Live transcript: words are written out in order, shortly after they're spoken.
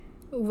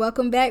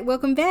Welcome back.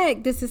 Welcome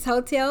back. This is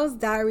Hotels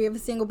Diary of a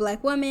Single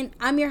Black Woman.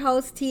 I'm your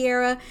host,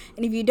 Tiara.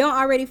 And if you don't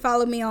already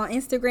follow me on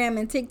Instagram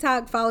and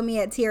TikTok, follow me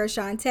at Tiara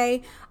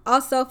Shantae.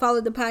 Also,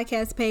 follow the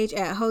podcast page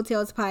at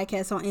Hotels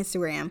Podcast on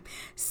Instagram.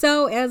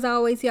 So, as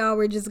always, y'all,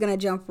 we're just going to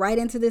jump right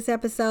into this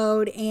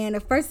episode.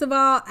 And first of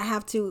all, I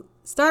have to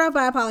start off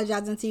by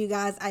apologizing to you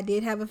guys. I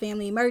did have a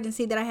family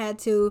emergency that I had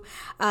to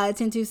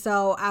attend to,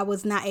 so I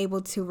was not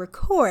able to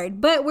record.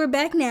 But we're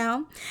back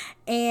now,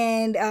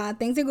 and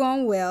things are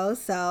going well,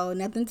 so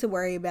nothing to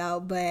worry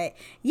about. But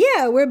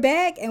yeah, we're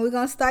back, and we're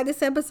going to start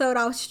this episode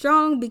off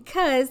strong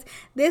because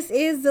this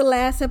is the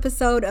last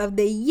episode of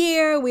the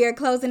year. We are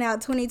closing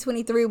out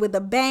 2023 with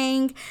a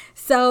bang.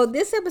 So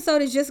this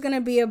episode is just going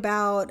to be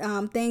about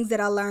things that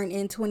I learned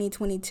in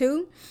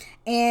 2022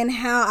 and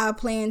how I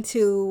plan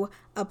to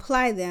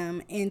apply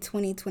them in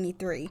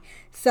 2023.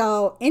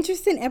 So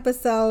interesting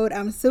episode.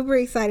 I'm super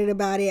excited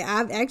about it.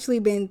 I've actually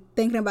been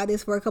thinking about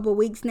this for a couple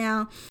weeks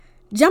now.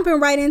 Jumping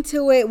right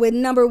into it with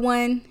number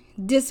one,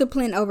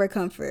 discipline over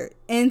comfort.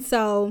 And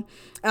so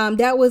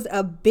that was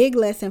a big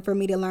lesson for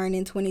me to learn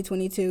in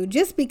 2022,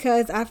 just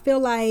because I feel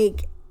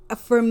like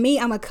for me,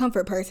 I'm a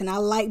comfort person. I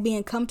like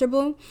being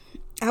comfortable.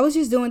 I was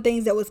just doing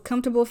things that was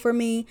comfortable for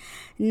me,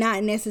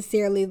 not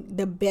necessarily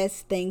the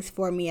best things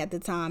for me at the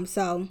time.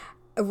 So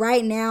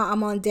right now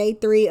I'm on day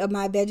 3 of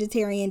my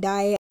vegetarian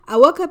diet. I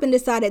woke up and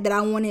decided that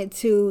I wanted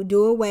to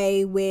do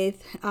away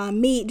with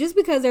meat just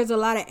because there's a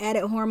lot of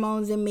added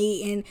hormones in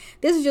meat. And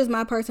this is just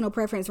my personal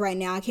preference right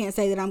now. I can't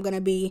say that I'm going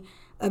to be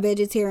a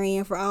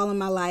vegetarian for all of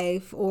my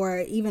life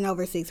or even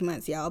over 6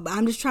 months, y'all. But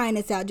I'm just trying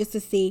this out just to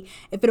see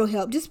if it'll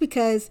help. Just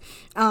because,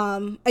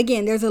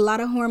 again, there's a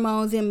lot of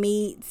hormones in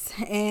meats.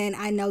 And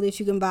I know that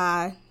you can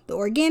buy the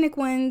organic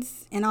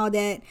ones and all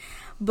that.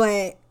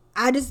 But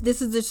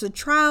this is just a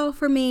trial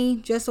for me,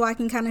 just so I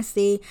can kind of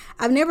see.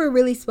 I've never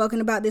really spoken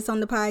about this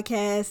on the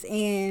podcast,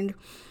 and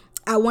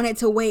I wanted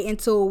to wait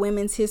until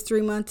Women's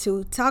History Month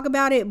to talk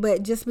about it.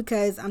 But just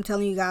because I'm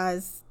telling you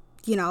guys,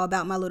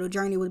 about my little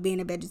journey with being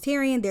a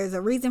vegetarian, there's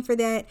a reason for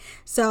that.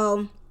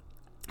 So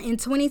in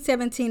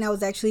 2017, I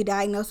was actually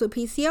diagnosed with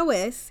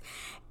PCOS.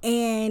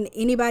 And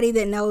anybody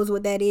that knows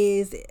what that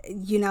is,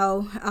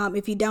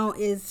 if you don't,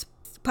 is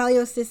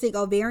polycystic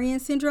ovarian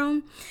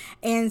syndrome.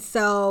 And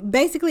so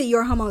basically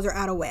your hormones are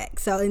out of whack.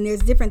 And there's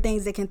different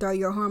things that can throw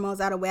your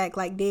hormones out of whack,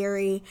 like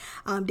dairy,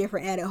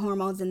 different added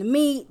hormones in the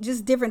meat,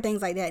 just different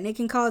things like that. And it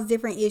can cause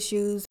different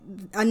issues.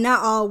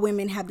 Not all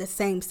women have the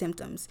same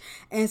symptoms.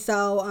 And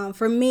so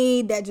for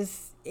me,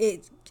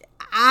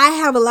 I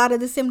have a lot of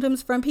the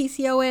symptoms from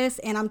PCOS,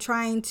 and I'm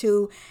trying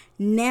to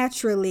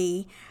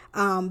naturally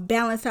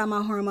balance out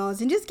my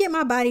hormones and just get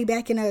my body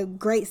back in a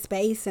great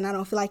space, and I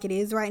don't feel like it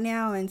is right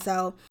now. And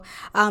so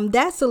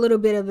that's a little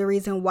bit of the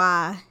reason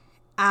why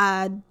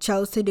I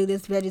chose to do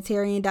this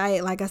vegetarian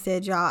diet. Like I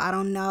said, y'all, I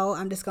don't know.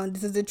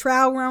 This is a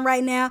trial run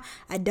right now.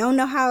 I don't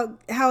know how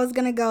it's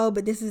gonna go,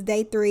 but this is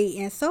day 3,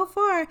 and so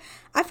far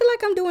I feel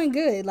like I'm doing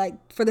good.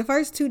 Like for the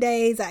first 2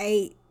 days I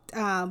ate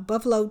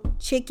buffalo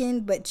chicken,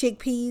 but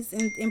chickpeas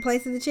in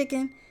place of the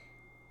chicken.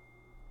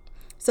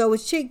 So it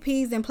was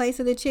chickpeas in place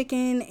of the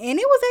chicken, and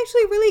it was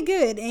actually really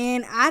good.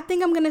 And I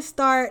think I'm going to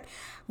start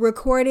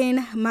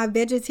recording my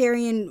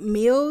vegetarian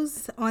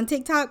meals on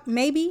TikTok,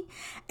 maybe.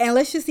 And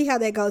let's just see how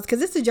that goes,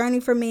 because it's a journey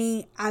for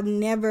me. I've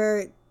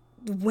never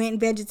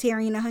went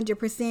vegetarian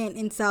 100%.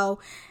 And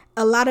so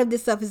a lot of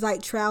this stuff is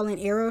like trial and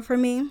error for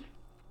me.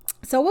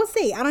 So we'll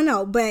see. I don't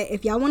know. But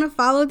if y'all want to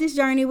follow this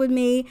journey with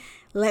me,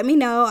 let me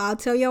know. I'll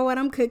tell y'all what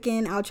I'm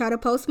cooking. I'll try to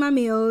post my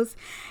meals,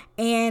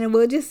 and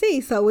we'll just see.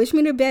 So wish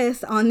me the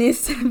best on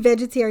this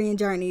vegetarian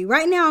journey.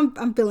 Right now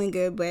I'm feeling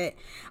good, but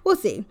we'll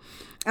see.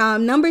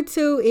 Number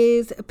 2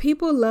 is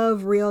people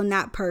love real,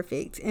 not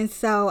perfect. And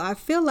so I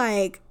feel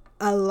like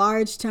a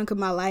large chunk of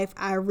my life,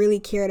 I really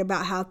cared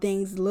about how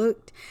things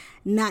looked,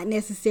 not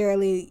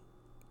necessarily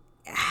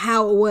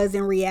how it was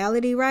in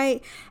reality,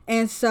 right?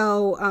 And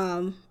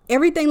so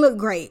everything looked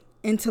great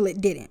until it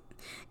didn't.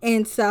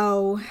 And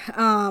so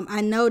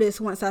I noticed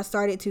once I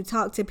started to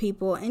talk to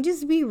people and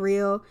just be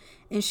real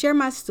and share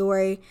my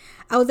story,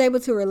 I was able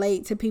to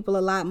relate to people a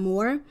lot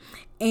more,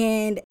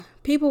 and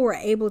people were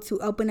able to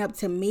open up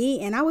to me,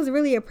 and I was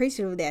really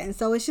appreciative of that. And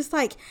so it's just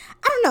like,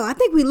 I don't know, I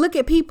think we look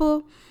at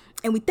people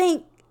and we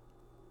think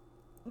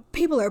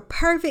people are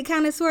perfect,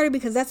 kind of, sort of,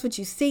 because that's what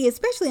you see,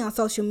 especially on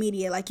social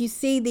media. Like you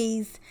see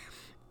these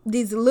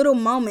little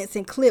moments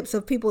and clips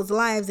of people's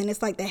lives, and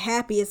it's like the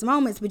happiest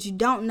moments, but you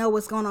don't know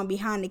what's going on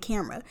behind the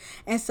camera.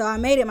 And so I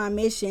made it my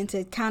mission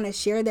to kind of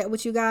share that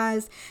with you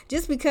guys,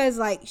 just because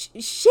like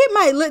shit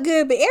might look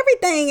good, but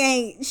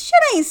shit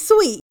ain't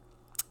sweet.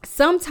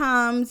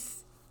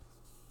 Sometimes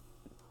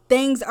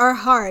things are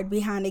hard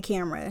behind the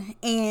camera,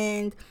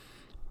 and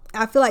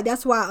I feel like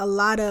that's why a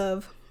lot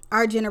of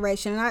our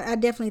generation, and I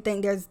definitely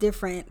think there's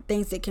different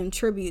things that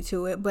contribute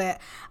to it, but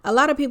a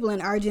lot of people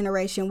in our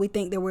generation, we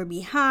think that we're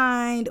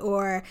behind,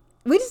 or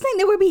we just think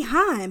that we're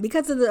behind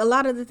because of a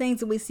lot of the things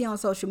that we see on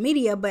social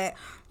media, but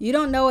you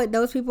don't know what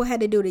those people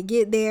had to do to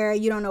get there.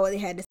 You don't know what they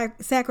had to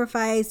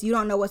sacrifice. You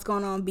don't know what's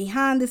going on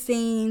behind the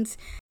scenes.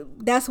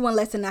 That's one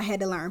lesson I had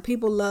to learn.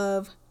 People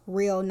love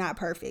real, not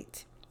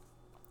perfect.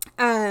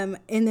 And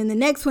then the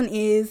next one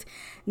is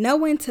know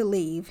when to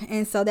leave.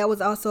 And so that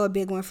was also a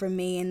big one for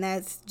me. And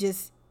that's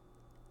just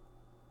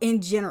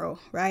in general,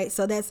 right?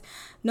 So that's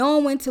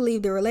knowing when to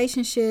leave the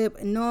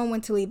relationship, knowing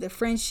when to leave the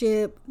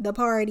friendship, the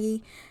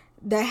party,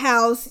 the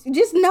house.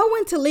 Just know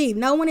when to leave,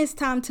 know when it's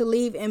time to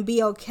leave, and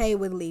be okay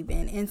with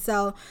leaving. And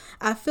so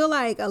I feel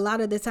like a lot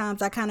of the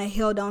times I kind of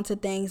held on to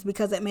things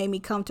because it made me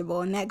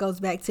comfortable, and that goes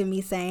back to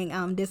me saying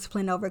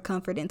discipline over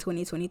comfort in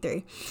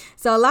 2023.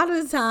 So a lot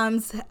of the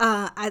times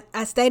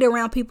I stayed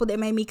around people that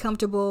made me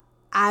comfortable.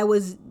 I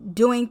was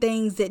doing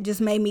things that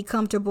just made me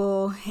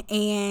comfortable,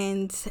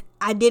 and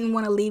I didn't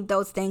want to leave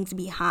those things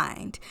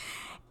behind.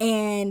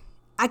 And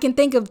I can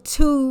think of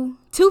two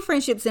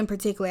friendships in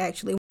particular,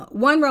 actually.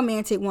 One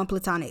romantic, one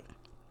platonic,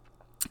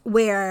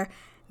 where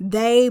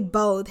they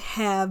both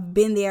have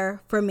been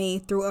there for me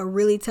through a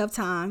really tough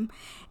time.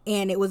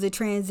 And it was a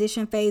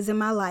transition phase in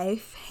my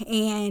life.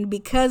 And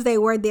because they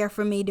were there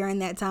for me during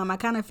that time, I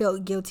kind of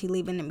felt guilty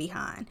leaving them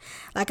behind.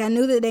 Like I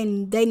knew that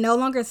they no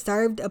longer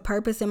served a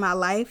purpose in my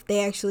life.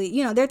 They actually,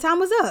 their time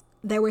was up.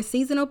 They were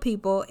seasonal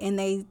people, and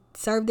they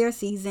served their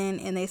season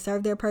and they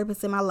served their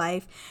purpose in my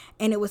life.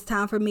 And it was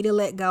time for me to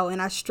let go.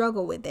 And I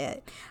struggled with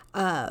that.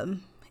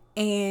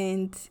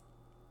 And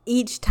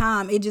each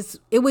time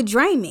it would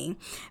drain me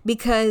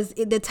because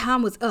the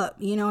time was up,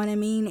 you know what I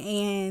mean?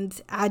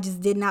 And I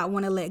just did not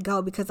want to let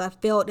go because I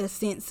felt a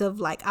sense of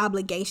like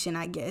obligation,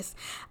 I guess.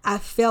 I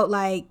felt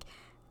like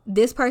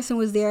this person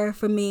was there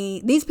for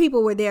me. These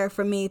people were there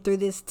for me through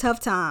this tough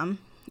time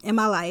in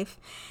my life.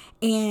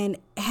 And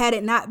had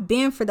it not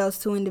been for those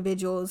two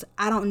individuals,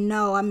 I don't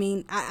know. I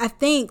mean, I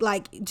think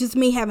like just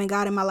me having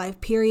God in my life,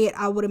 period,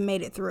 I would have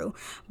made it through.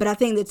 But I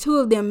think the two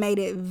of them made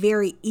it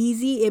very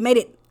easy.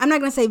 I'm not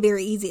going to say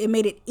very easy. It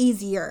made it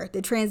easier,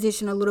 the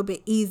transition a little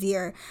bit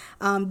easier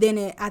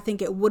than I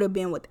think it would have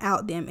been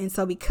without them. And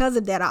so because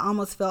of that, I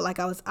almost felt like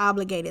I was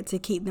obligated to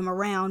keep them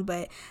around,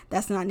 but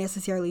that's not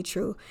necessarily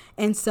true.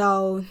 And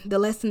so the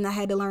lesson I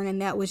had to learn in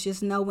that was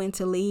just know when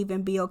to leave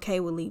and be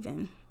okay with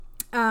leaving.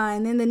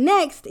 And then the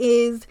next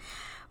is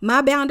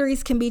my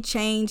boundaries can be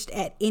changed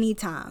at any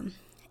time.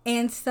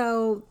 And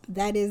so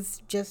that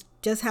is just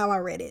how I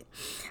read it.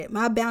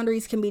 My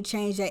boundaries can be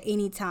changed at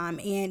any time.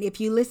 And if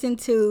you listen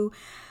to,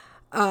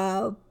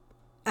 I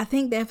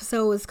think the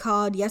episode was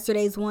called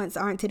Yesterday's Wants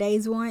Aren't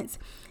Today's Wants.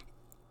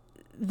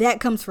 That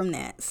comes from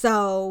that.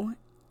 So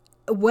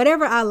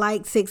whatever I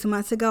liked 6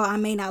 months ago, I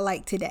may not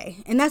like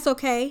today. And that's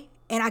okay.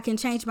 And I can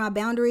change my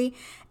boundary.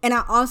 And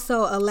I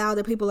also allow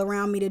the people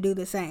around me to do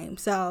the same.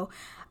 So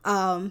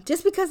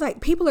just because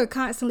like people are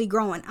constantly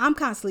growing, I'm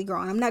constantly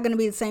growing. I'm not going to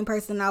be the same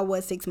person I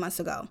was 6 months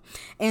ago.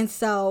 And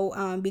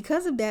so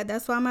because of that,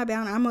 that's why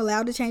I'm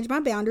allowed to change my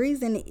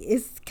boundaries. And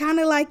it's kind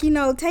of like,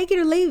 take it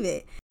or leave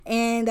it.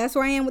 And that's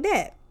where I am with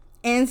that.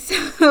 And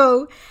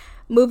so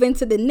moving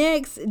to the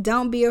next,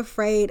 don't be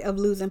afraid of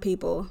losing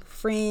people,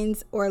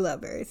 friends or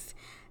lovers.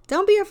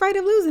 Don't be afraid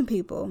of losing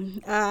people.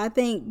 I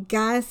think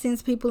God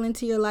sends people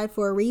into your life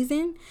for a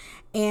reason.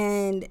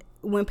 And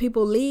when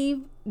people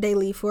leave, they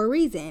leave for a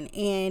reason.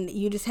 And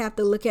you just have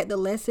to look at the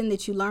lesson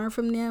that you learned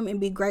from them and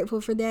be grateful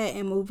for that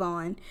and move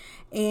on.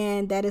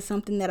 And that is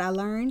something that I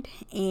learned.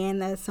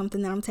 And that's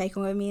something that I'm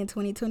taking with me in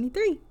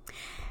 2023.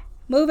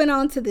 Moving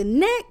on to the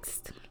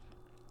next.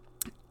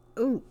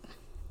 Ooh,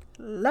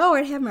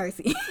 Lord have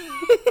mercy.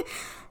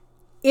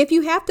 If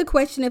you have to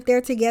question if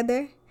they're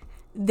together,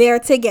 they're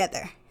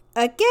together.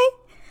 Okay?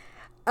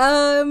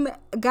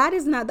 God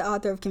is not the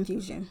author of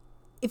confusion.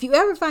 If you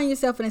ever find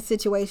yourself in a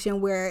situation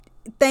where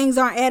things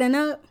aren't adding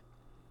up,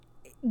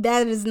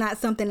 that is not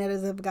something that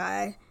is of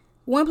God.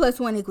 1 +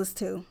 1 =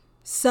 2.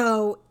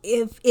 So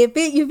if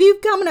you're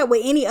coming up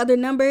with any other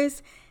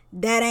numbers,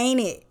 that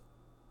ain't it.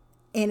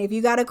 And if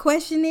you got to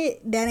question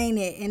it, that ain't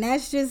it. And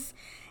that's just,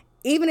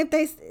 even if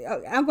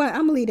I'm going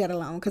to leave that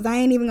alone because I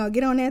ain't even going to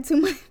get on that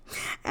too much.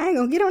 I ain't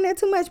going to get on that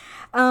too much.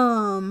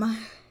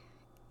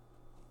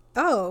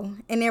 Oh,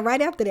 and then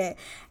right after that,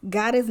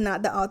 God is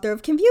not the author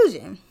of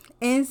confusion.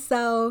 And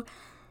so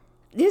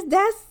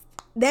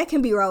that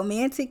can be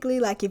romantically,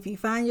 like if you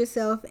find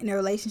yourself in a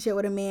relationship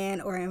with a man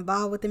or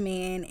involved with a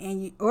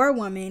man or a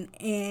woman,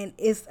 and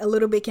it's a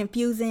little bit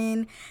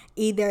confusing,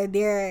 either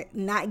they're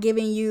not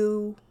giving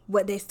you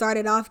what they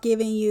started off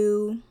giving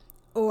you,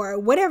 or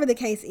whatever the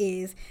case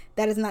is,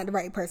 that is not the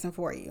right person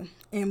for you,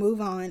 and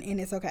move on, and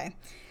it's okay.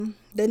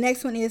 The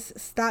next one is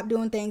stop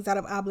doing things out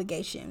of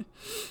obligation.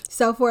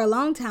 So for a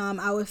long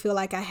time, I would feel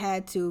like I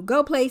had to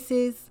go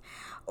places,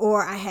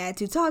 or I had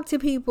to talk to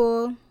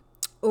people,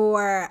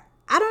 or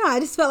I don't know, I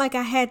just felt like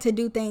I had to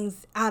do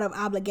things out of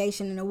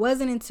obligation. And it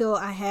wasn't until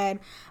I had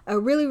a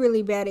really,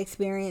 really bad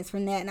experience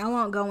from that, and I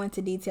won't go into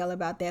detail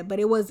about that, but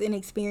it was an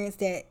experience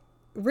that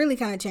really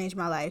kind of changed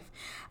my life.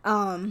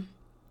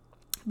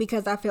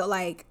 Because I felt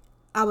like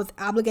I was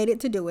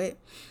obligated to do it.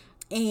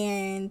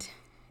 And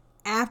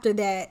after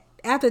that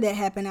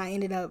happened, I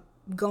ended up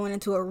going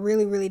into a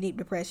really, really deep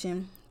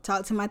depression.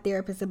 Talked to my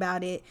therapist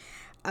about it.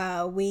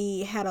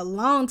 We had a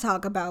long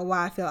talk about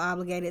why I feel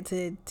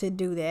obligated to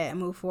do that and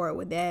move forward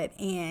with that.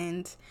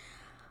 And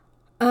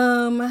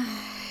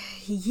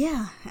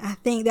yeah, I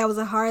think that was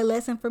a hard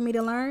lesson for me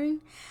to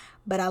learn,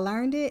 but I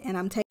learned it, and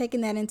I'm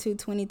taking that into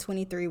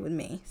 2023 with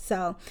me.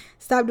 So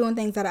stop doing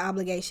things out of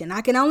obligation.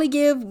 I can only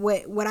give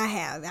what I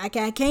have. I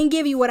can't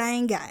give you what I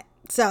ain't got.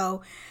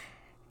 So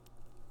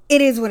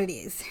it is what it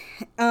is.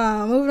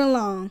 Moving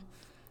along.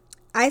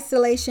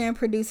 Isolation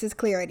produces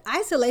clarity.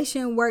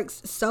 Isolation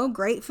works so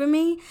great for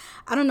me.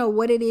 I don't know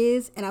what it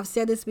is, and I've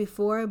said this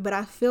before, but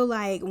I feel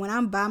like when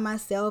I'm by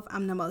myself,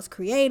 I'm the most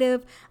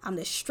creative, I'm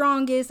the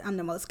strongest, I'm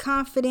the most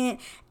confident.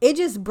 It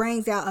just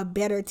brings out a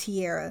better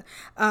Tiara.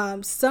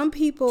 Some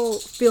people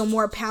feel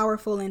more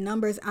powerful in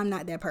numbers. I'm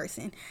not that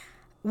person.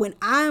 When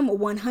I'm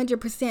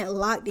 100%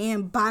 locked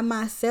in by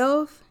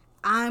myself,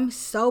 I'm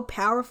so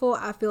powerful.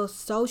 I feel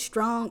so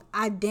strong.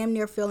 I damn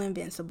near feel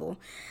invincible.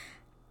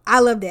 I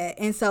love that.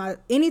 And so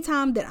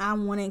anytime that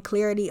I'm wanting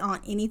clarity on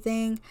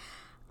anything,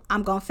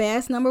 I'm going to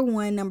fast, number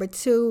one. Number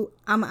two,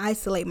 I'm going to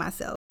isolate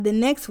myself. The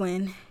next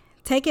one,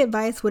 take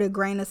advice with a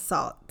grain of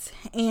salt.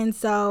 And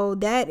so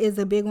that is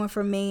a big one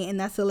for me. And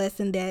that's a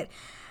lesson that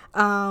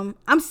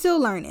I'm still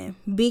learning,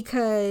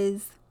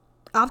 because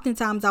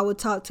oftentimes I would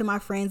talk to my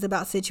friends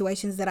about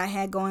situations that I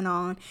had going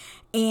on,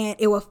 and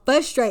it would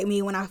frustrate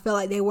me when I felt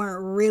like they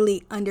weren't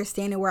really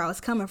understanding where I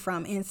was coming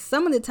from. And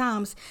some of the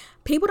times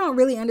people don't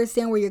really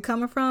understand where you're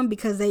coming from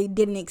because they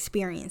didn't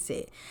experience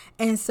it.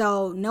 And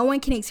so no one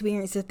can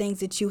experience the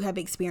things that you have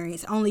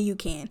experienced. Only you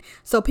can.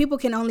 So people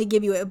can only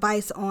give you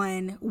advice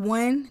on,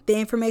 one, the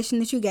information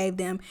that you gave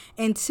them,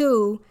 and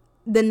two,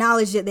 the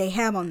knowledge that they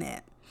have on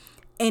that.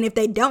 And if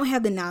they don't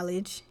have the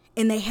knowledge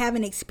and they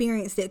haven't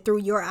experienced it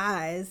through your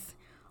eyes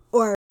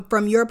or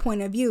from your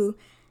point of view,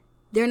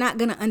 they're not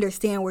going to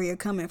understand where you're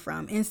coming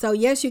from. And so,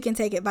 yes, you can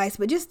take advice,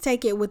 but just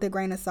take it with a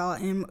grain of salt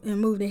and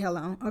move the hell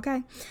on.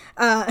 Okay.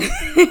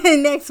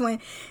 Next one,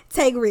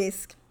 take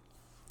risk.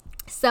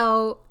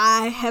 So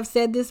I have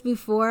said this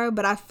before,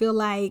 but I feel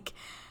like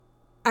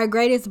our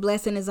greatest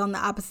blessing is on the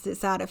opposite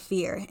side of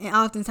fear. And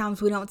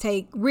oftentimes we don't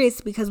take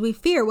risks because we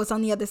fear what's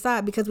on the other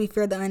side, because we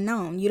fear the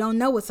unknown. You don't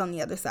know what's on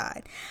the other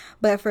side.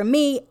 But for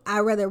me,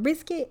 I'd rather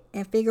risk it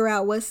and figure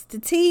out what's the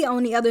tea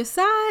on the other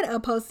side,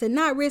 opposed to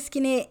not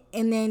risking it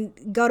and then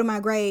go to my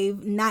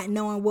grave not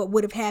knowing what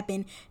would have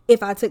happened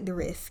if I took the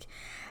risk.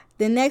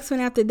 The next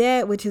one after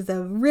that, which is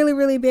a really,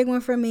 really big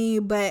one for me,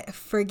 but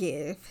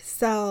forgive.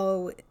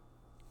 So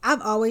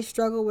I've always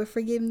struggled with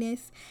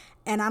forgiveness.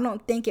 And I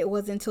don't think it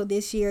was until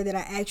this year that I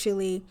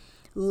actually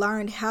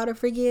learned how to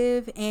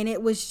forgive. And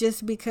it was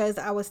just because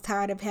I was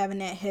tired of having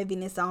that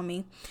heaviness on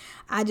me.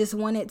 I just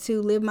wanted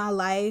to live my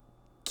life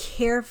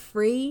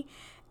carefree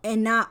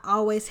and not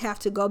always have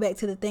to go back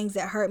to the things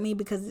that hurt me,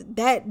 because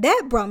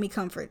that brought me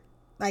comfort.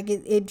 Like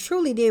it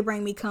truly did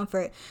bring me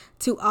comfort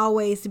to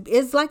always,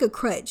 it's like a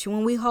crutch.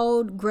 When we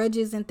hold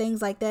grudges and things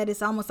like that,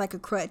 it's almost like a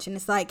crutch. And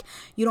it's like,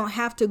 you don't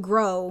have to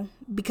grow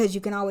because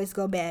you can always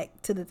go back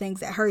to the things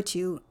that hurt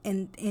you.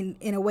 And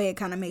in a way, it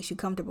kind of makes you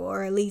comfortable,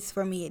 or at least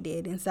for me, it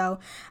did. And so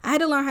I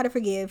had to learn how to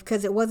forgive,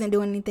 because it wasn't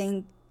doing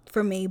anything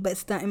for me but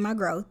stunting my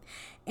growth.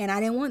 And I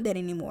didn't want that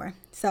anymore.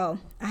 So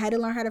I had to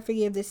learn how to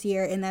forgive this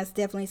year. And that's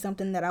definitely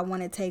something that I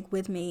want to take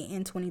with me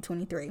in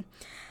 2023.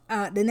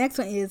 The next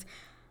one is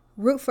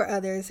root for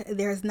others.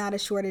 There's not a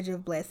shortage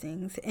of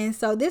blessings. And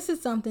so this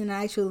is something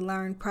I actually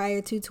learned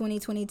prior to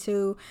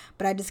 2022,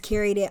 but I just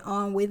carried it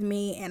on with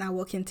me, and I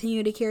will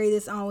continue to carry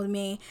this on with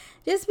me,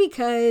 just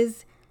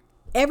because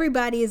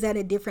everybody is at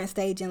a different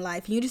stage in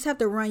life. You just have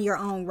to run your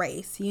own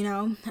race, you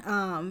know?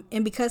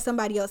 And because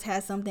somebody else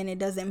has something, it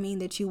doesn't mean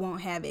that you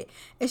won't have it.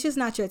 It's just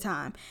not your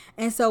time.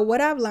 And so what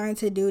I've learned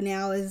to do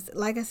now is,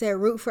 like I said,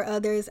 root for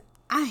others.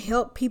 I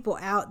help people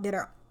out that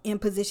are in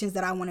positions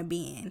that I want to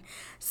be in.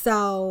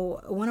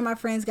 So one of my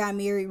friends got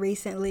married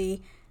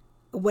recently.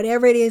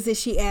 Whatever it is that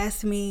she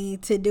asked me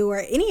to do, or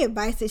any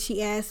advice that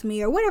she asked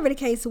me, or whatever the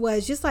case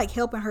was, just like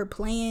helping her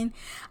plan,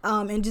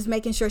 and just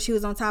making sure she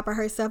was on top of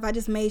her stuff. I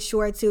just made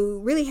sure to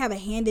really have a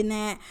hand in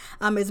that,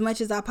 as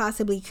much as I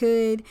possibly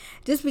could,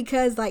 just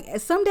because like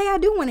someday I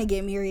do want to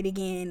get married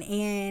again.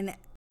 And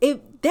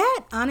that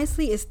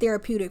honestly is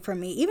therapeutic for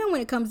me, even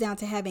when it comes down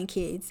to having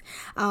kids.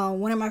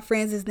 One of my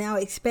friends is now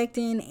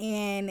expecting,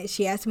 and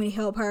she asked me to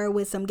help her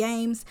with some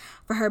games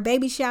for her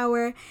baby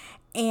shower,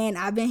 and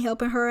I've been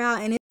helping her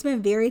out, and it's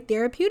been very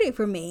therapeutic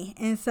for me.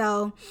 And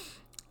so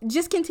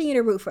just continue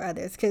to root for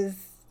others, because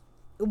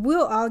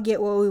we'll all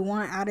get what we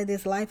want out of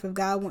this life if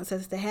God wants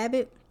us to have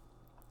it.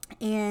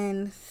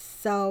 And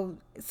so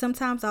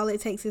sometimes all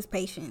it takes is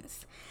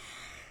patience.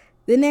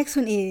 The next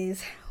one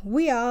is,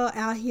 we all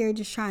out here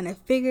just trying to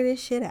figure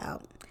this shit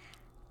out.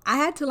 I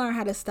had to learn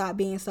how to stop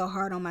being so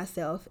hard on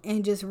myself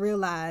and just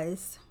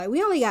realize like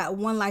we only got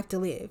one life to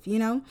live, you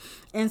know?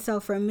 And so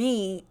for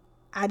me,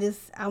 I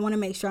want to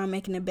make sure I'm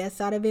making the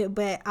best out of it,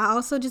 but I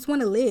also just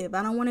want to live.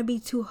 I don't want to be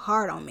too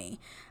hard on me.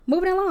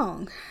 Moving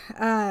along.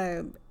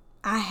 I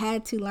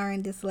had to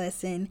learn this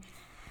lesson,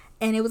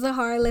 And it was a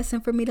hard lesson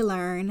for me to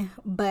learn,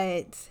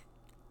 but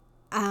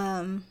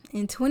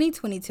in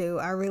 2022,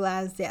 I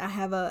realized that I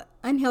have a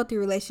unhealthy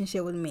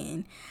relationship with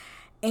men.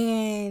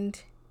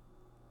 And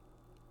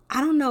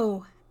I don't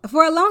know,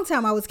 for a long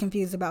time I was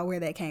confused about where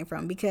that came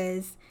from,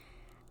 because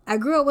I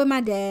grew up with my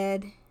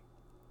dad.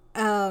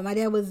 My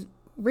dad was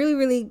really,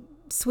 really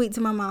sweet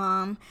to my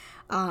mom.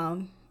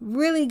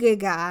 Really good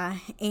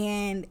guy.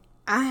 And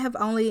I have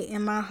only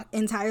in my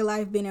entire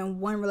life been in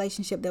one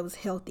relationship that was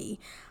healthy.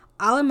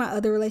 All of my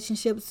other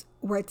relationships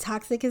were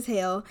toxic as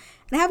hell.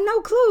 And I have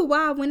no clue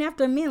why I went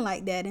after men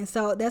like that. And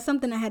so that's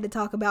something I had to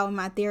talk about with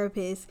my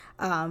therapist.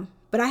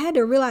 But I had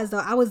to realize, though,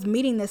 I was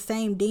meeting the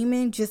same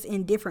demon just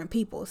in different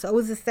people. So it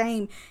was the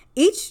same.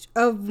 Each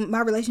of my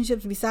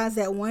relationships besides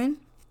that one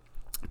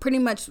pretty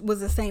much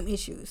was the same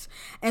issues.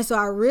 And so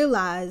I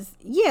realized,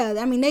 yeah,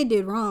 I mean, they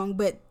did wrong,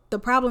 but the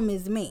problem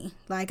is me.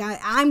 Like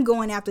I'm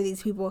going after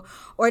these people,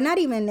 or not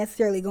even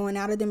necessarily going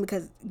after them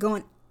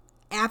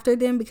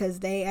because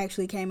they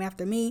actually came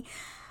after me.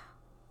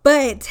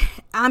 But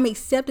I'm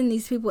accepting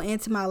these people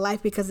into my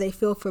life because they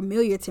feel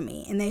familiar to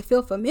me. And they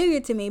feel familiar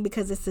to me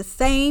because it's the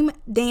same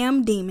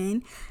damn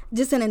demon,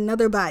 just in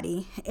another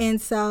body.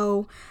 And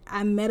so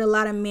I met a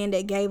lot of men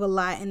that gave a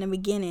lot in the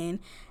beginning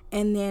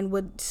and then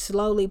would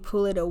slowly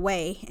pull it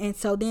away. And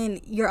so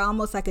then you're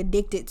almost like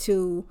addicted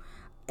to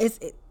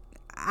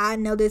I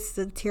know this is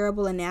a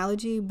terrible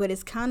analogy, but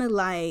it's kind of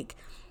like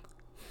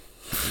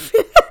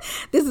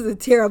this is a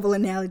terrible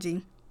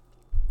analogy.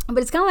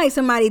 But it's kind of like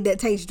somebody that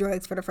takes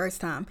drugs for the first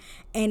time,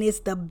 and it's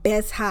the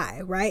best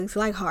high, right? It's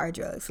like hard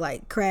drugs,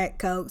 like crack,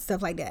 coke,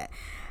 stuff like that.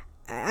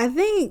 I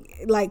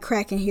think like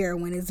crack and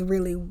heroin is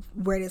really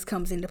where this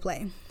comes into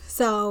play.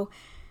 So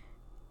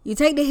you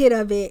take the hit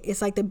of it.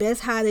 It's like the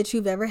best high that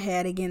you've ever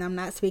had. Again, I'm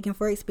not speaking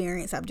for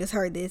experience. I've just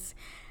heard this.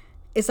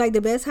 It's like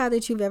the best high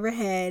that you've ever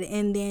had,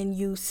 and then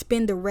you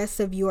spend the rest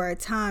of your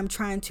time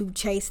trying to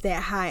chase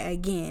that high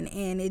again,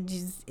 and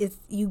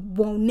you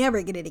won't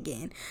never get it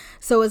again.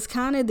 So it's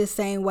kind of the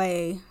same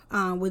way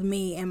with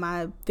me and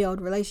my failed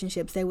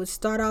relationships. They would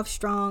start off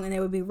strong, and they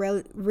would be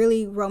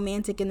really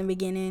romantic in the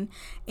beginning,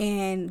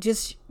 and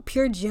just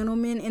pure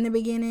gentlemen in the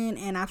beginning,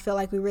 and I felt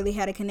like we really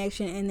had a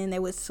connection, and then they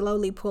would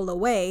slowly pull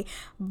away.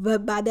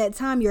 But by that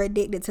time, you're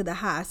addicted to the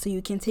high, so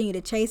you continue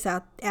to chase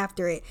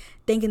after it,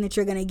 thinking that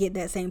you're going to get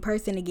that same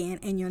person again,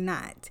 and you're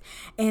not.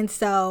 And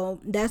so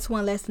that's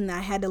one lesson that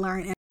I had to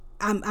learn, and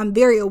I'm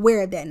very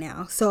aware of that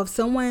now. So if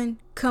someone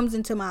comes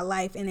into my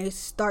life and they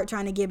start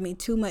trying to give me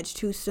too much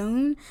too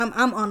soon,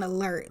 I'm on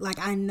alert. Like,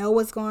 I know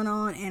what's going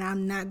on, and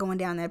I'm not going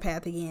down that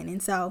path again.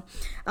 And so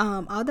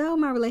although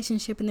my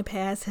relationship in the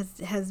past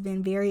has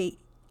been very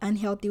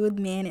unhealthy with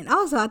men, and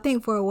also I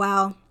think for a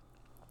while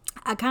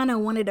I kind of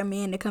wanted a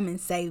man to come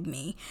and save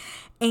me,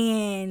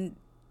 and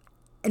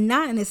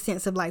not in a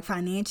sense of like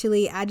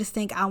financially. I just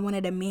think I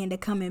wanted a man to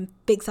come and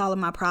fix all of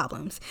my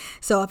problems.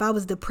 So if I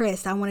was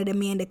depressed, I wanted a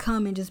man to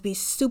come and just be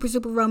super,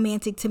 super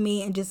romantic to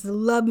me and just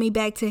love me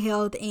back to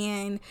health.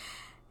 And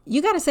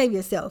you got to save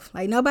yourself.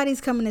 Like, nobody's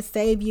coming to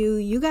save you.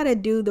 You got to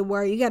do the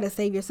work. You got to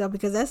save yourself,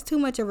 because that's too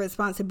much of a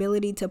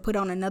responsibility to put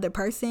on another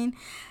person.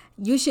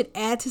 You should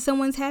add to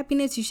someone's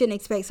happiness. You shouldn't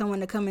expect someone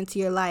to come into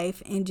your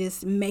life and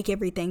just make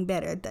everything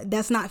better.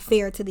 That's not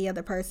fair to the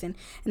other person.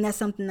 And that's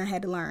something I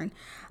had to learn.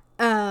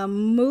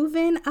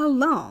 Moving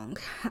along,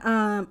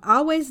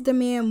 always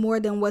demand more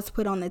than what's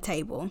put on the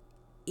table.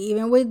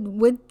 Even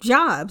with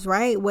jobs,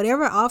 right?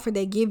 Whatever offer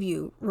they give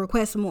you,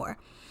 request more.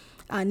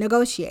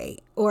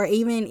 Negotiate. Or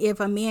even if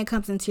a man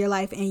comes into your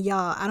life, and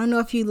y'all, I don't know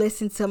if you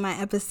listened to my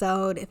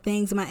episode,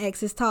 Things My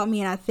Exes Taught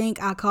Me, and I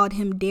think I called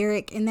him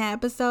Derek in that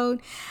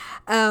episode.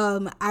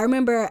 I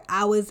remember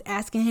I was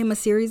asking him a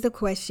series of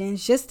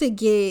questions just to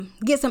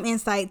get some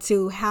insight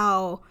to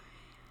how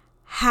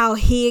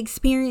he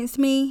experienced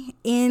me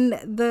in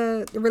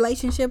the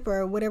relationship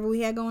or whatever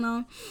we had going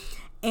on.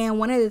 And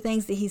one of the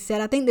things that he said,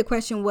 I think the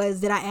question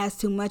was, did I ask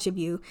too much of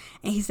you?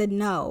 And he said,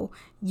 no,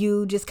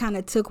 you just kind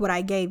of took what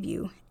I gave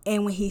you.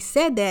 And when he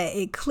said that,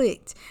 it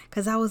clicked,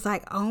 because I was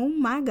like, oh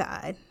my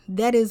God,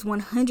 that is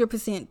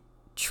 100%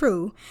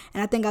 true.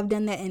 And I think I've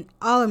done that in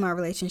all of my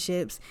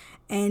relationships.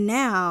 And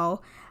now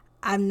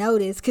I've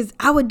noticed, because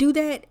I would do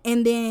that,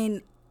 and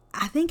then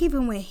I think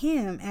even with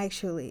him,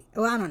 actually,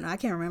 well, I don't know, I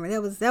can't remember.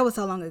 That was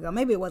so long ago.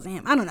 Maybe it wasn't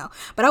him. I don't know.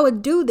 But I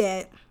would do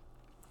that.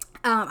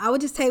 I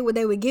would just take what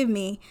they would give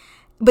me,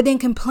 but then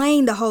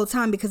complain the whole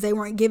time because they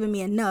weren't giving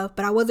me enough.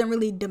 But I wasn't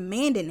really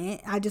demanding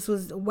it. I just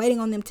was waiting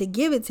on them to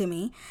give it to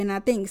me. And I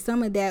think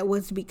some of that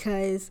was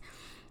because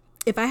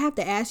if I have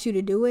to ask you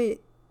to do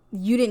it,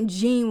 you didn't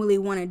genuinely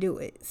want to do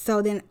it.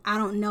 So then I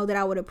don't know that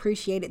I would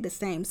appreciate it the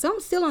same. So I'm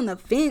still on the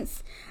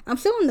fence.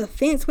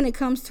 When it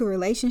comes to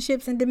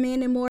relationships and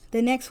demanding more.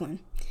 The next one.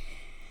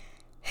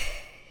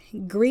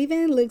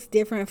 Grieving looks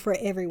different for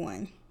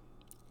everyone.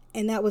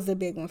 And that was a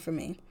big one for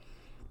me.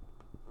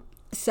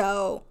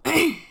 So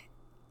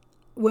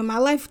when my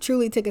life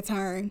truly took a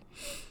turn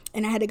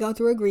and I had to go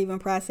through a grieving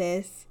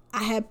process,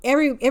 I had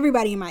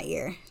everybody in my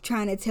ear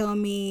trying to tell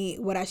me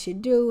what I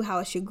should do, how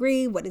I should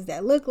grieve, what does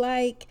that look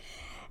like.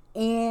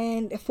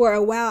 And for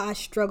a while, I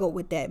struggled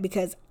with that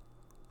because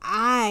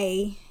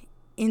I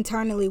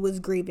internally was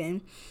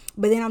grieving,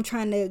 but then I'm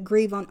trying to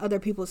grieve on other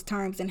people's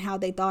terms and how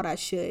they thought I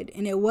should.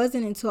 And it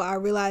wasn't until I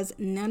realized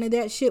none of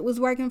that shit was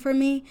working for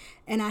me,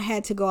 and I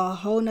had to go a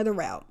whole nother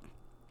route.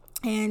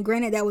 And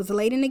granted, that was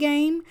late in the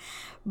game,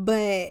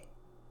 but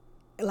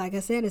like I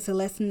said, it's a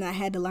lesson that I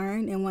had to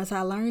learn. And once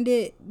I learned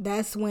it,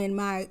 that's when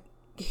my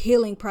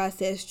healing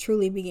process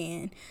truly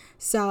began.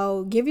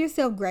 So give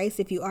yourself grace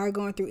if you are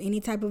going through any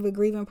type of a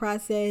grieving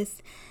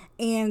process,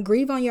 and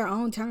grieve on your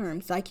own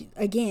terms. Like,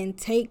 again,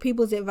 take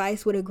people's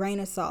advice with a grain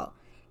of salt.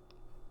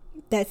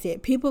 That's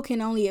it. People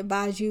can only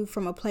advise you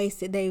from a place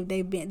that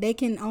they've been. They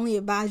can only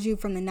advise you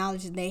from the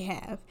knowledge that they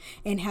have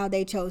and how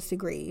they chose to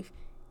grieve.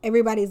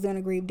 Everybody's going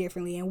to grieve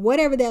differently, and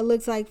whatever that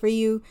looks like for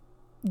you,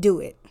 do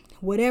it.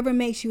 Whatever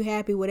makes you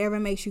happy, whatever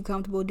makes you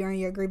comfortable during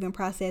your grieving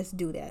process,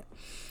 do that.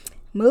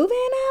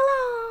 Moving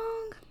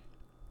along.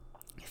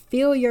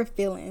 Feel your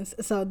feelings.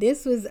 So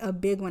this was a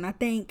big one. I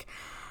think,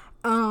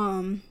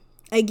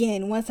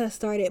 again, once I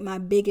started my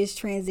biggest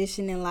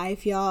transition in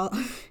life, y'all,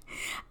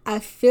 I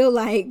feel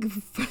like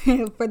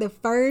for the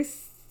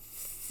first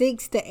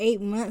 6 to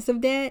 8 months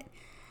of that,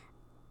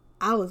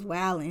 I was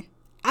wilding.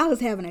 I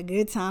was having a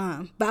good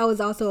time, but I was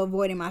also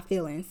avoiding my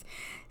feelings.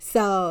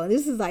 So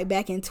this is like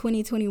back in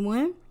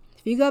 2021.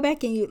 If you go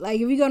back and if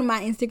you go to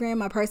my Instagram,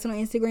 my personal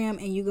Instagram,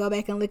 and you go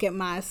back and look at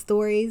my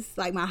stories,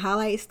 like my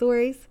highlight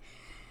stories,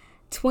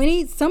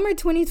 summer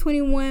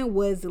 2021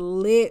 was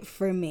lit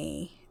for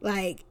me.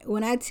 Like,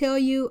 when I tell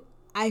you,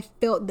 I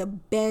felt the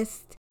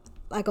best,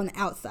 like, on the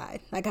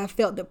outside. Like, I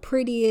felt the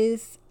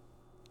prettiest.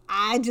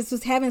 I just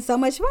was having so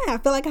much fun. I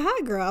felt like a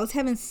hot girl. I was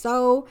having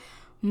so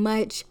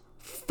much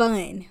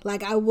fun.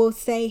 Like, I will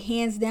say,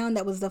 hands down,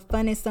 that was the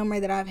funnest summer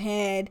that I've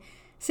had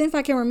since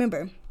I can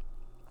remember.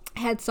 I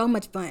had so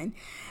much fun.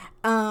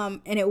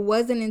 And it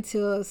wasn't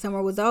until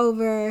summer was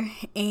over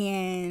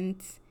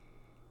and,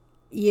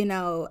 you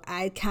know,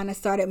 I kind of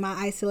started my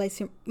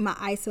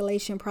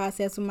isolation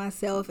process with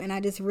myself, and I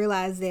just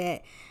realized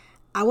that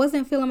I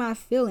wasn't feeling my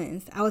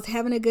feelings. I was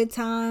having a good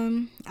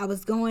time. I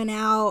was going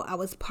out. I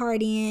was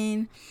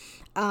partying,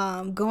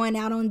 going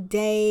out on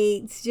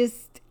dates.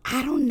 Just,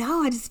 I don't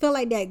know. I just felt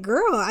like that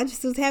girl. I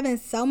just was having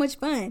so much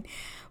fun.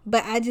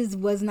 But I just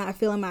was not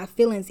feeling my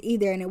feelings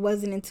either. And it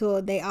wasn't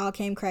until they all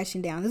came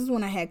crashing down. This is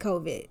when I had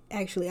COVID,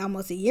 actually,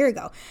 almost a year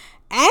ago.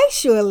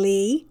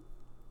 Actually,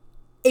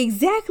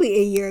 exactly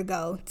a year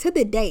ago to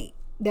the date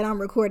that I'm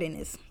recording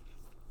this.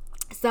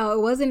 So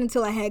it wasn't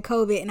until I had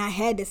COVID and I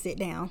had to sit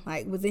down,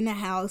 like, was in the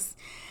house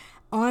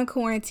on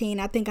quarantine.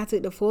 I think I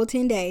took the full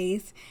 10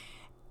 days.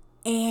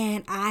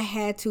 And I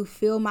had to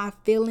feel my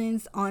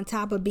feelings on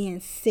top of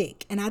being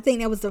sick. And I think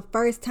that was the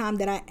first time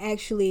that I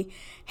actually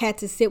had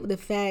to sit with the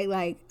fact,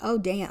 like, oh,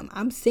 damn,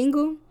 I'm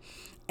single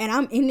and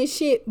I'm in this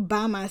shit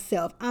by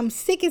myself. I'm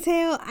sick as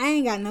hell. I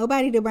ain't got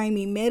nobody to bring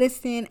me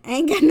medicine. I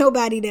ain't got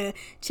nobody to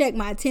check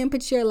my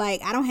temperature.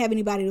 Like, I don't have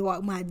anybody to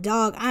walk my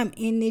dog. I'm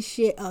in this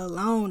shit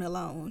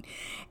alone.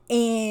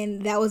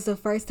 And that was the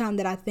first time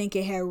that I think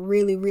it had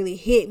really, really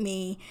hit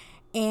me.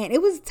 And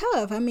it was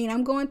tough. I mean,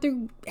 I'm going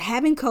through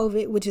having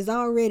COVID, which is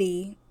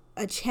already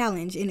a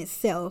challenge in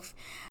itself.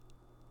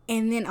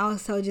 And then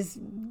also just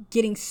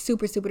getting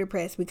super, super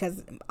depressed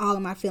because all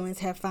of my feelings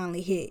have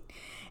finally hit.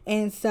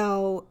 And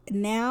so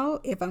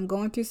now if I'm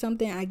going through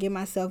something, I give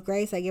myself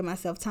grace. I give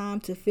myself time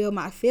to feel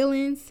my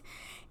feelings.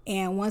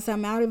 And once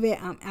I'm out of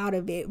it, I'm out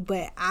of it.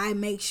 But I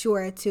make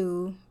sure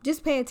to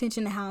just pay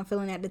attention to how I'm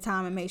feeling at the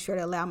time and make sure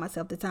to allow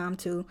myself the time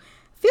to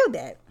feel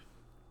that.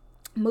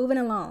 Moving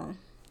along.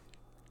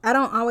 I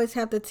don't always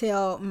have to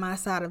tell my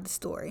side of the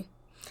story.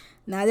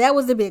 Now, that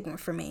was a big one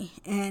for me.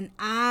 And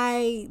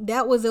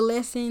that was a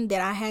lesson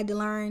that I had to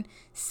learn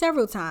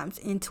several times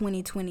in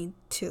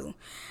 2022.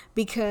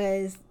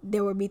 Because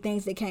there would be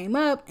things that came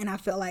up and I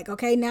felt like,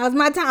 okay, now's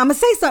my time. I'm going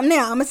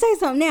to say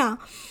something now.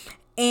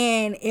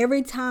 And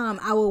every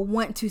time I would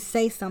want to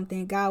say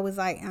something, God was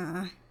like,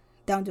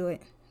 don't do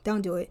it.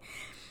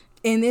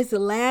 And this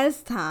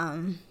last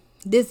time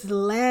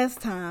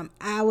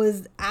I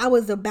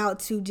was about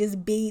to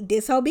just be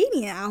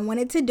disobedient. I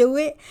wanted to do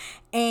it,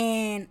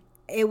 and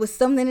it was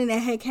something that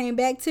had came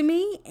back to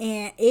me,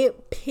 and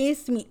it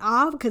pissed me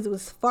off because it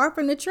was far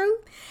from the truth.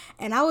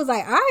 And I was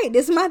like, all right,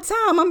 this is my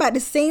time. I'm about to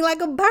sing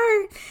like a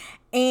bird.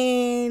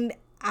 And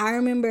I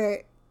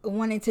remember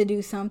wanting to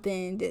do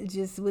something that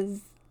just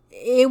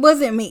it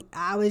wasn't me.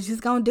 I was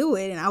just gonna do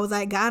it, and I was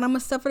like, God, I'm gonna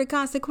suffer the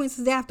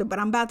consequences after, but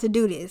I'm about to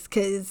do this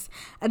because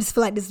I just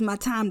feel like this is my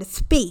time to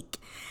speak.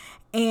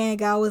 And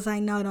God was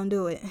like, no, don't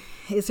do it.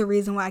 It's the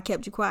reason why I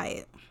kept you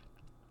quiet.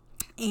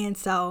 And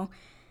so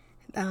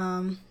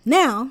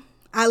now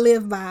I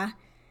live by,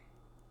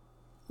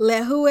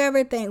 let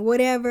whoever think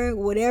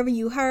whatever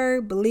you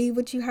heard, believe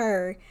what you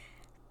heard.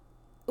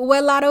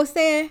 What Lotto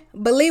said,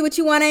 believe what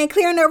you want. I ain't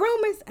clearing up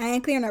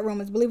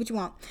rumors. Believe what you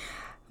want.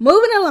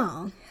 Moving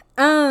along.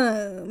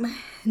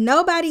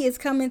 Nobody is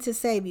coming to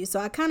save you. So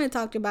I kind of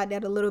talked about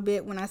that a little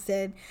bit when I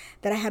said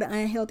that I had an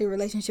unhealthy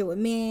relationship with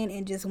men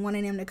and just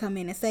wanting them to come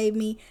in and save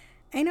me.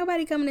 Ain't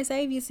nobody coming to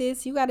save you,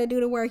 sis. You got to do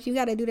the work. You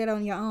got to do that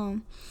on your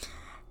own.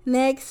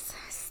 Next,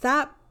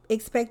 stop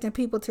expecting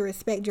people to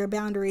respect your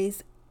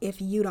boundaries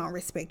if you don't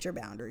respect your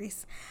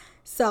boundaries.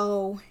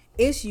 So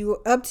it's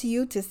up to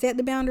you to set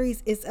the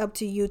boundaries. It's up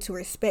to you to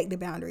respect the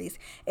boundaries.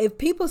 If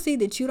people see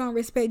that you don't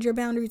respect your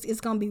boundaries, it's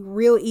going to be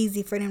real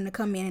easy for them to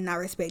come in and not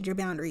respect your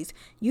boundaries.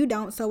 You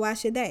don't, so why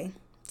should they?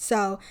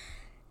 So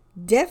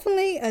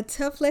definitely a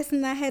tough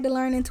lesson I had to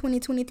learn in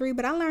 2023,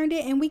 but I learned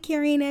it and we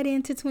carrying that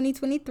into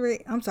 2023.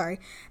 I'm sorry.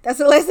 That's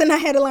a lesson I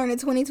had to learn in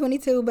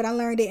 2022, but I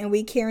learned it and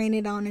we carrying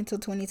it on until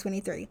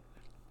 2023.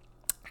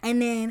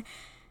 And then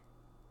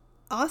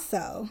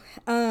also,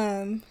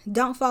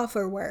 don't fall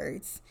for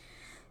words.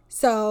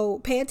 So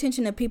pay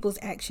attention to people's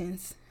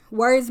actions.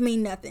 Words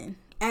mean nothing.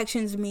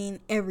 Actions mean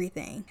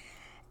everything.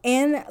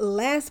 And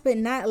last but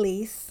not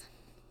least,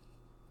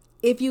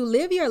 if you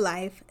live your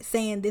life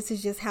saying this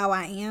is just how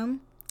I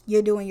am,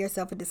 you're doing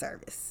yourself a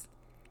disservice.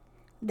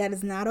 That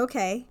is not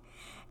okay.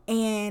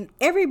 And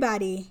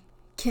everybody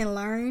can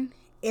learn.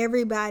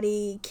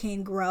 Everybody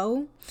can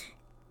grow.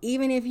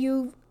 Even if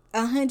you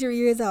 100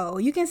 years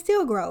old, you can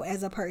still grow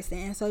as a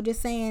person. So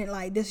just saying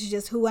like this is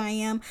just who I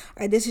am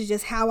or this is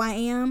just how I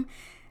am,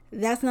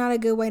 that's not a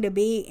good way to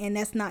be, and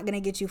that's not going to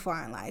get you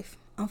far in life,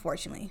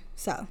 unfortunately.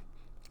 So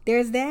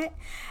there's that.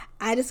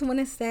 I just want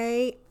to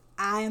say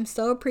I am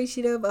so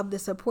appreciative of the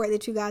support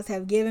that you guys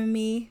have given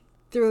me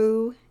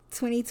through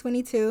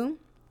 2022.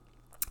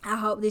 I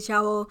hope that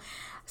y'all will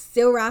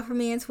still ride for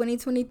me in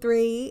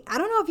 2023. I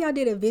don't know if y'all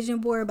did a vision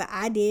board, but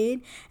I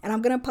did. And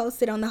I'm going to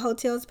post it on the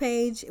hotels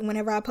page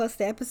whenever I post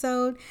the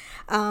episode.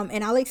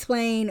 And I'll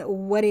explain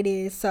what it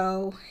is.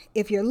 So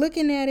if you're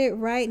looking at it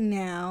right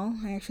now,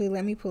 actually,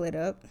 let me pull it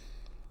up.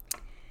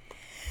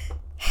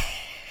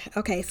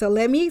 Okay, so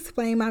let me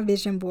explain my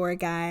vision board,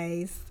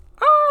 guys.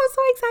 Oh, I'm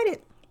so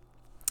excited.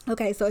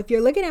 Okay, so if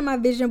you're looking at my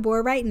vision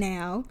board right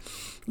now,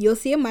 you'll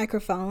see a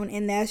microphone,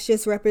 and that's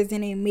just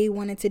representing me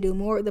wanting to do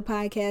more with the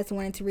podcast,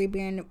 wanting to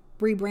rebrand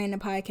the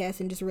podcast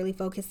and just really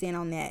focus in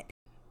on that.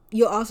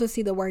 You'll also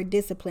see the word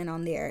discipline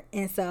on there.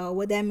 And so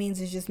what that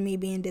means is just me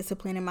being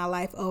disciplined in my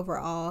life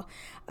overall,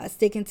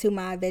 sticking to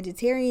my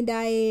vegetarian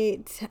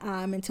diet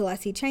until I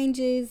see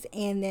changes.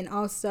 And then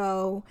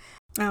also,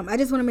 I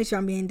just want to make sure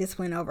I'm being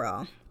disciplined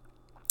overall.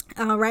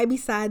 Right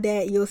beside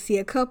that, you'll see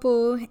a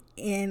couple,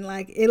 and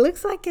like it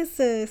looks like it's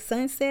a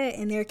sunset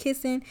and they're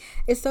kissing.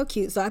 It's so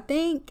cute. So I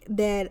think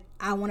that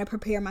I want to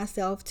prepare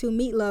myself to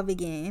meet love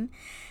again,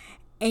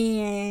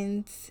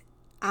 and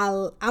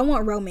I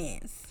want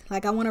romance.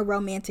 Like I want a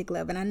romantic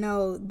love, and I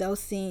know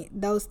those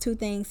two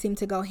things seem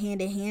to go hand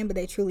in hand, but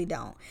they truly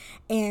don't.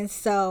 And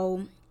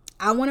so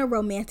I want a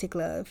romantic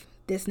love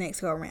this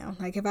next go around.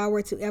 Like if I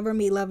were to ever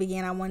meet love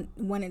again, I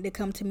want it to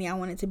come to me. I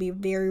want it to be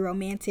very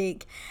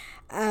romantic.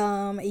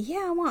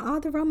 I want all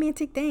the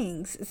romantic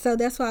things. So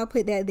that's why I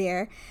put that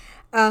there.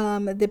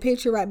 The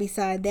picture right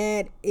beside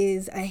that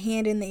is a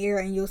hand in the air,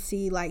 and you'll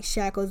see like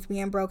shackles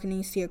being broken, and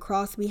you see a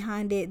cross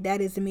behind it. That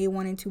is me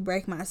wanting to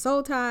break my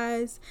soul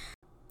ties.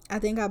 I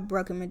think I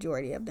broke a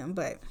majority of them,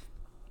 but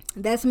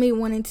that's me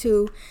wanting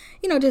to,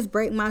 just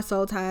break my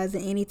soul ties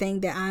and anything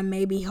that I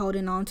may be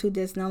holding on to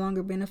that's no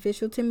longer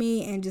beneficial to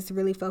me, and just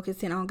really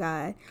focusing on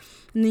God.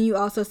 And then you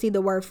also see the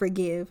word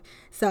forgive.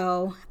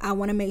 So I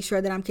want to make sure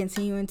that I'm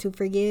continuing to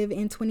forgive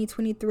in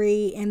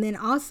 2023. And then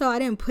also, I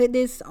didn't put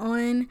this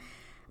on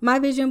my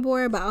vision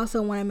board, but I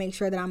also want to make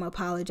sure that I'm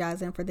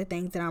apologizing for the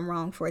things that I'm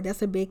wrong for.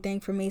 That's a big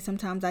thing for me.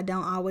 Sometimes I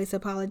don't always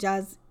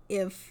apologize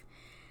if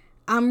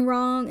I'm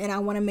wrong, and I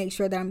want to make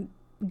sure that I'm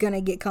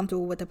gonna get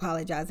comfortable with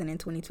apologizing in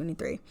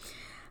 2023.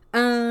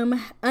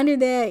 Under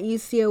that, you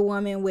see a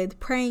woman with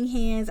praying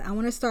hands. I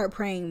want to start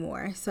praying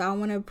more. So I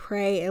want to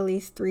pray at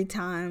least 3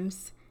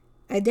 times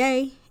a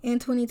day in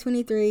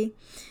 2023.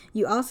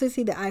 You also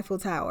see the Eiffel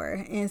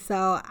Tower. And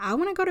so I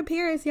want to go to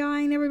Paris, y'all.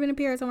 I ain't never been to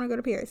Paris. I want to go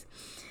to Paris.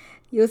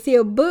 You'll see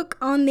a book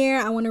on there.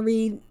 I want to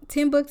read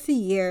 10 books a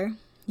year.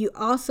 You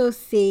also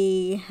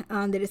see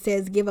that it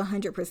says give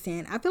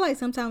 100%. I feel like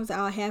sometimes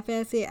I'll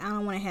half-ass it. I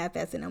don't want to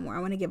half-ass it no more.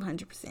 I want to give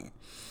 100%.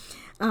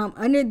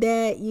 Under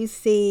that, you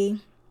see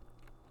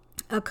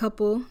a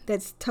couple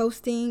that's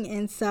toasting,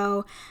 and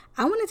so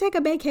I want to take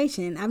a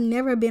vacation. I've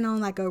never been on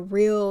like a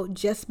real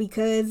just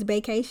because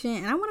vacation,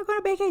 and I want to go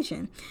to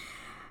vacation.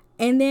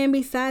 And then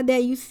beside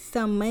that, you see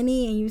some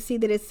money, and you see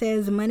that it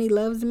says money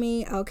loves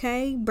me.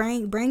 Okay,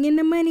 bring in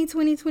the money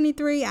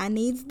 2023. I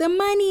needs the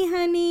money,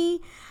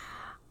 honey.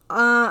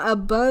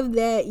 Above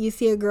that, you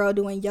see a girl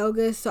doing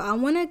yoga. So I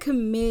want to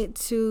commit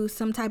to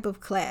some type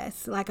of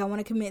class. Like I want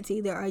to commit to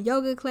either a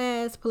yoga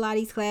class,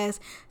 Pilates class,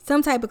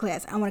 some type of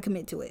class. I want to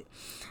commit to it.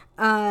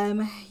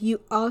 You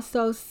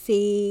also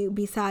see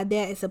beside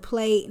that, it's a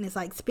plate, and it's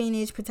like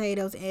spinach,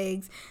 potatoes,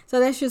 eggs.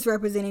 So that's just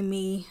representing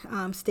me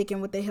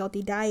sticking with a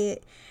healthy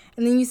diet.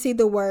 And then you see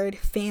the word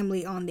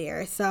family on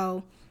there.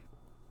 So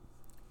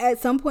at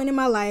some point in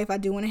my life, I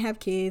do want to have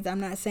kids. I'm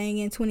not saying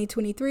in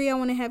 2023 I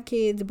want to have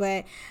kids,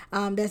 but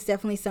that's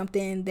definitely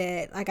something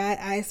that like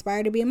I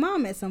aspire to be a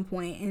mom at some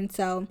point. And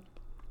so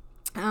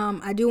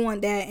I do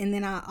want that, and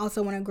then I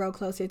also want to grow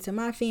closer to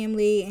my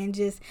family, and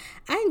just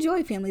I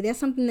enjoy family. That's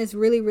something that's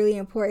really, really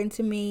important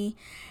to me.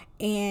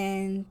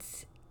 And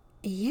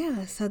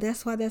yeah, so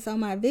that's why that's on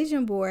my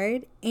vision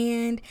board.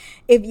 And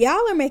if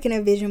y'all are making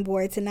a vision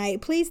board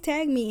tonight, please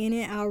tag me in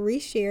it. I'll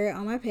reshare it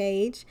on my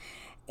page.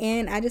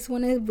 And I just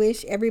want to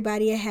wish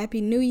everybody a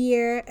happy new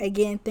year.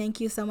 Again, thank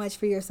you so much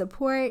for your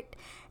support.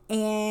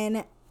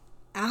 And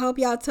I hope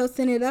y'all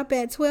toasting it up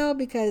at 12,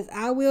 because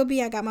I will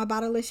be. I got my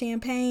bottle of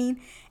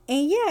champagne.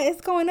 And yeah,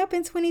 it's going up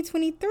in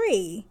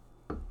 2023.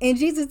 In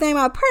Jesus' name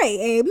I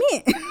pray.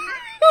 Amen.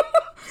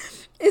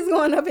 It's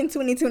going up in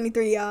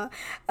 2023, y'all.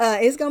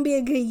 It's going to be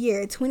a good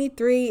year.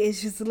 23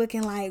 is just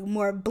looking like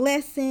more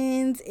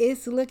blessings.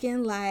 It's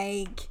looking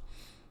like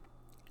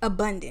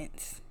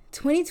abundance.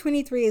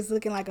 2023 is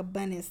looking like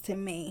abundance to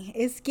me.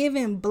 It's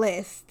giving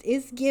blessed.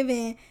 It's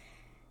giving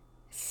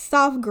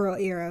soft girl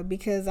era,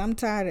 because I'm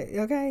tired of,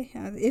 okay?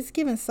 It's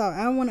giving soft.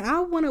 I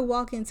want to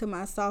walk into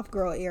my soft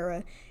girl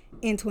era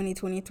in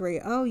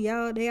 2023. Oh,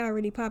 y'all, they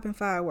already popping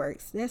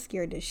fireworks. That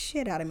scared the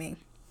shit out of me.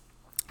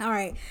 All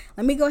right,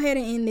 let me go ahead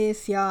and end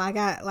this, y'all. I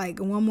got like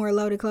one more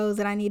load of clothes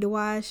that I need to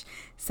wash.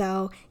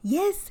 So,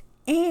 yes,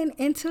 and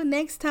until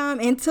next time,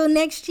 until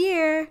next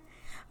year,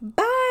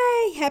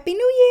 bye. Happy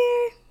New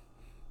Year.